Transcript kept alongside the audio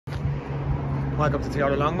Welcome to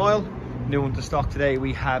Toyota Long Mile. New into stock today,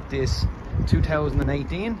 we have this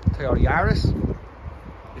 2018 Toyota Yaris.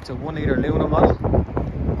 It's a 1 litre Luna model,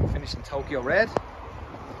 finished in Tokyo red.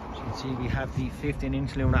 As you can see, we have the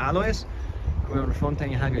 15-inch Luna alloys. Go around the front, then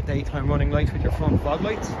you have your daytime running lights with your front fog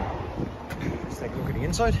lights. Let's take a look at the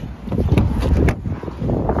inside.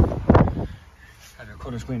 Have your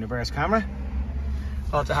colour screen reverse camera.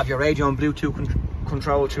 Also have your radio and Bluetooth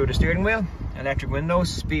control through the steering wheel, electric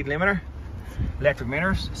windows, speed limiter, electric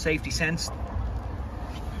mirrors, safety sense.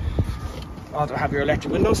 Also have your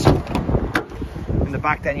electric windows. In the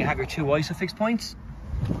back then you have your two ISOFIX points.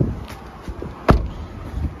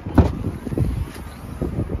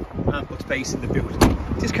 Ample space in the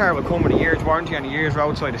boot. This car will come with a year's warranty and a year's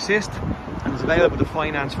roadside assist, and is available to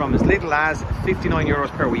finance from as little as €59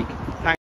 per week.